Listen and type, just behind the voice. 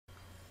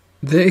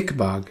The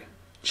Ickabog,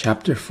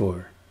 Chapter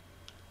 4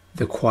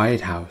 The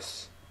Quiet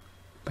House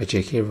by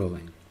J.K.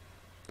 Rowling.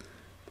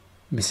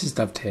 Mrs.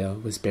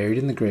 Dovetail was buried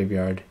in the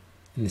graveyard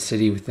in the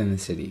city within the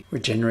city, where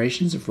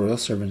generations of royal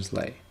servants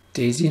lay.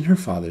 Daisy and her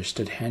father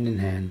stood hand in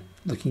hand,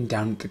 looking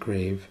down at the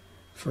grave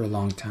for a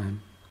long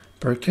time.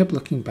 Bert kept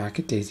looking back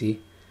at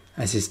Daisy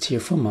as his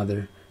tearful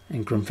mother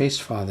and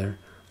grim-faced father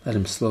led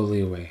him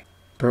slowly away.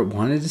 Bert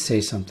wanted to say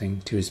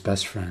something to his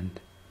best friend,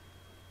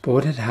 but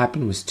what had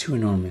happened was too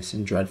enormous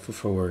and dreadful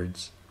for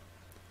words.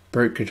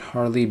 Bert could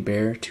hardly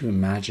bear to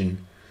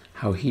imagine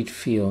how he'd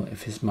feel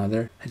if his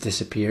mother had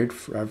disappeared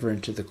forever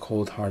into the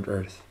cold, hard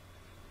earth.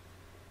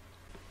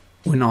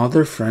 When all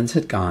their friends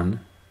had gone,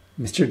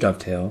 Mr.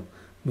 Dovetail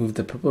moved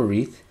the purple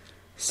wreath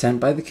sent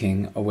by the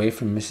king away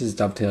from Mrs.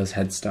 Dovetail's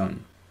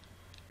headstone,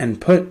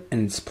 and put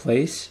in its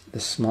place the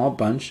small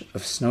bunch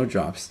of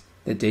snowdrops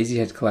that Daisy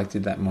had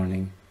collected that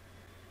morning.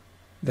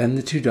 Then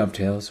the two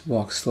Dovetails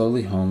walked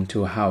slowly home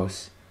to a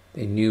house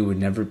they knew would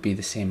never be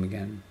the same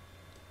again.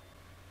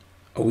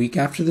 A week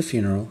after the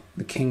funeral,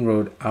 the king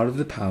rode out of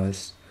the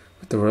palace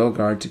with the royal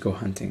guard to go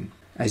hunting.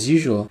 As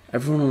usual,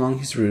 everyone along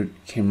his route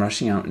came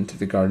rushing out into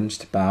the gardens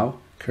to bow,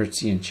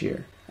 curtsy, and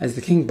cheer. As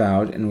the king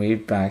bowed and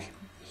waved back,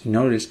 he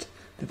noticed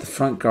that the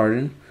front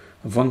garden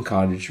of one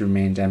cottage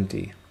remained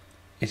empty.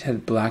 It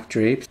had black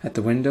drapes at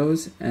the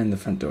windows and the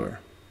front door.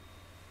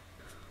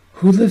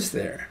 "Who lives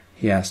there?"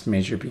 he asked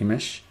Major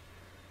Beamish.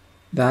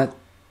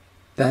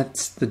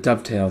 That's the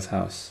Dovetail's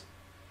house,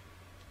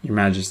 Your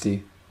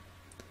Majesty,"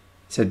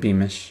 said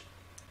Beamish.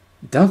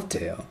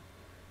 "Dovetail?"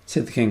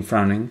 said the king,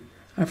 frowning.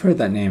 "I've heard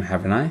that name,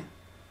 haven't I?"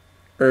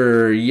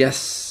 Yes,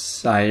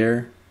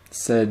 sire,"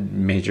 said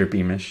Major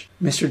Beamish.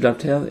 "Mr.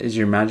 Dovetail is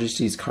Your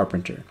Majesty's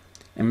carpenter,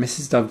 and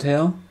Mrs.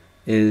 Dovetail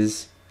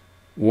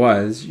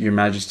was Your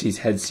Majesty's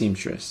head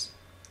seamstress."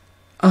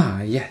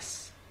 "Ah,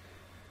 yes,"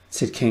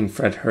 said King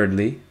Fred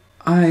hurriedly.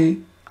 I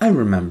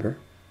remember."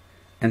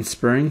 And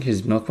spurring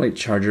his milk-white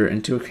charger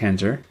into a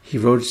canter, he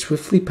rode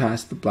swiftly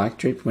past the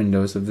black-draped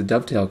windows of the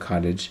Dovetail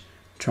cottage,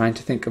 trying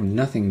to think of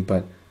nothing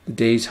but the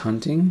day's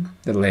hunting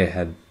that lay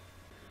ahead.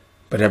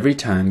 But every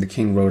time the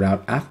king rode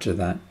out after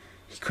that,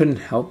 he couldn't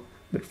help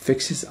but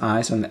fix his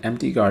eyes on the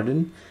empty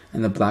garden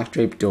and the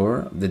black-draped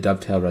door of the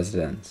Dovetail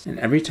residence. And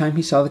every time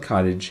he saw the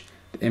cottage,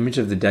 the image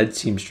of the dead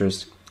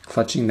seamstress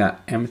clutching that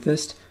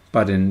amethyst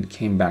button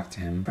came back to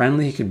him.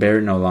 Finally he could bear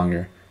it no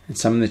longer, and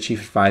summoned the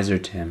chief adviser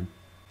to him.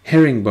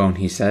 "Herringbone,"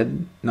 he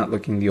said, not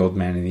looking the old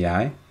man in the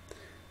eye.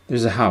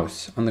 "There's a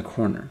house on the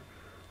corner,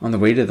 on the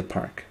way to the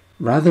park.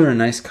 Rather a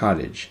nice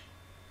cottage.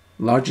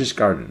 Largest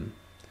garden.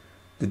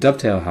 The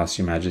Dovetail house,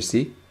 Your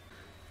Majesty."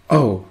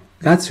 "Oh,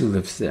 that's who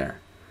lives there,"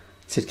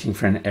 said King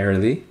Fred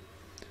airily.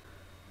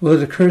 "Well,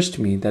 it occurs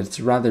to me that it's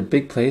a rather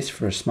big place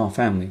for a small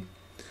family.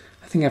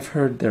 I think I've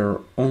heard there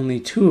are only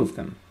 2 of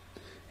them.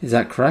 Is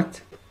that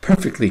correct?"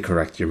 "Perfectly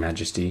correct, Your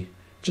Majesty.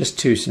 Just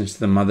 2 since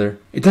the mother—"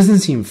 "It doesn't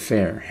seem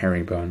fair,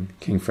 Herringbone,"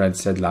 King Fred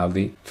said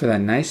loudly, "for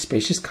that nice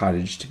spacious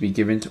cottage to be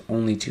given to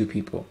only 2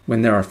 people,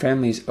 when there are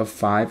families of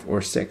 5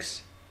 or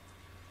 6,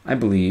 I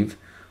believe,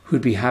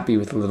 who'd be happy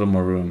with a little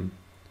more room."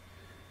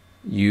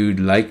 "You'd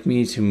like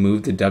me to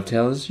move the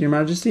Dovetails, Your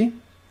Majesty?"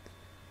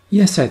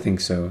 "Yes, I think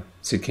so,"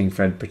 said King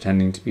Fred,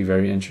 pretending to be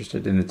very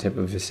interested in the tip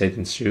of his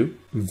Satan's shoe.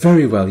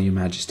 "Very well, Your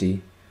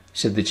Majesty,"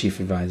 said the chief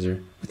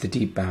adviser, with a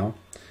deep bow.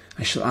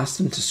 "I shall ask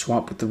them to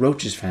swap with the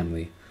Roach's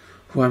family,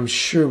 who I'm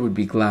sure would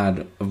be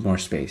glad of more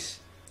space,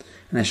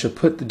 and I shall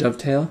put the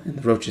Dovetail in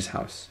the Roach's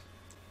house."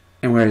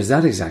 "And where is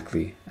that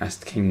exactly?"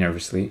 asked the king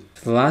nervously,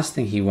 for the last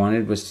thing he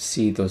wanted was to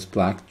see those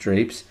black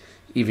drapes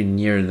even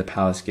near the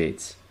palace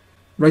gates.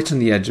 "Right on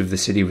the edge of the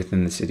city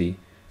within the city,"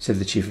 said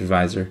the chief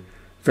adviser,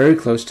 "very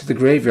close to the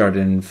graveyard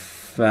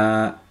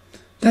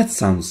 "That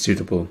sounds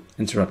suitable,"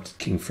 interrupted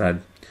King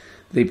Fred,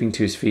 leaping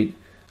to his feet.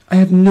 "I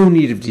have no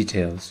need of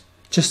details.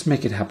 Just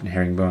make it happen,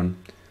 Herringbone.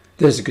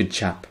 There's a good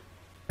chap."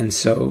 And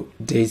so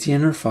Daisy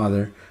and her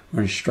father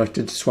were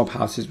instructed to swap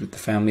houses with the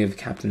family of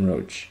Captain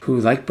Roach, who,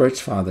 like Bert's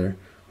father,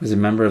 was a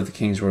member of the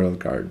king's royal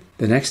guard.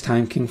 The next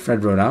time King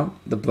Fred rode out,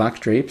 the black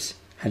drapes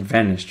had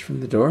vanished from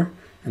the door,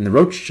 and the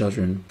Roach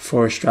children,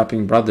 4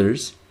 strapping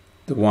brothers,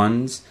 the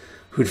ones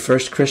who'd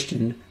first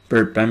christened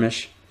Bert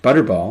Beamish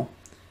Butterball,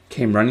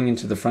 came running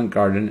into the front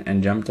garden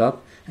and jumped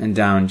up and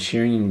down,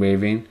 cheering and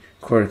waving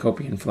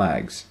cornucopian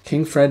flags.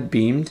 King Fred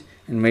beamed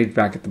and waved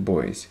back at the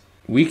boys.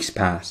 Weeks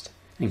passed,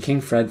 and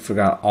King Fred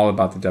forgot all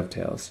about the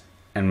Dovetails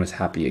and was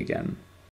happy again.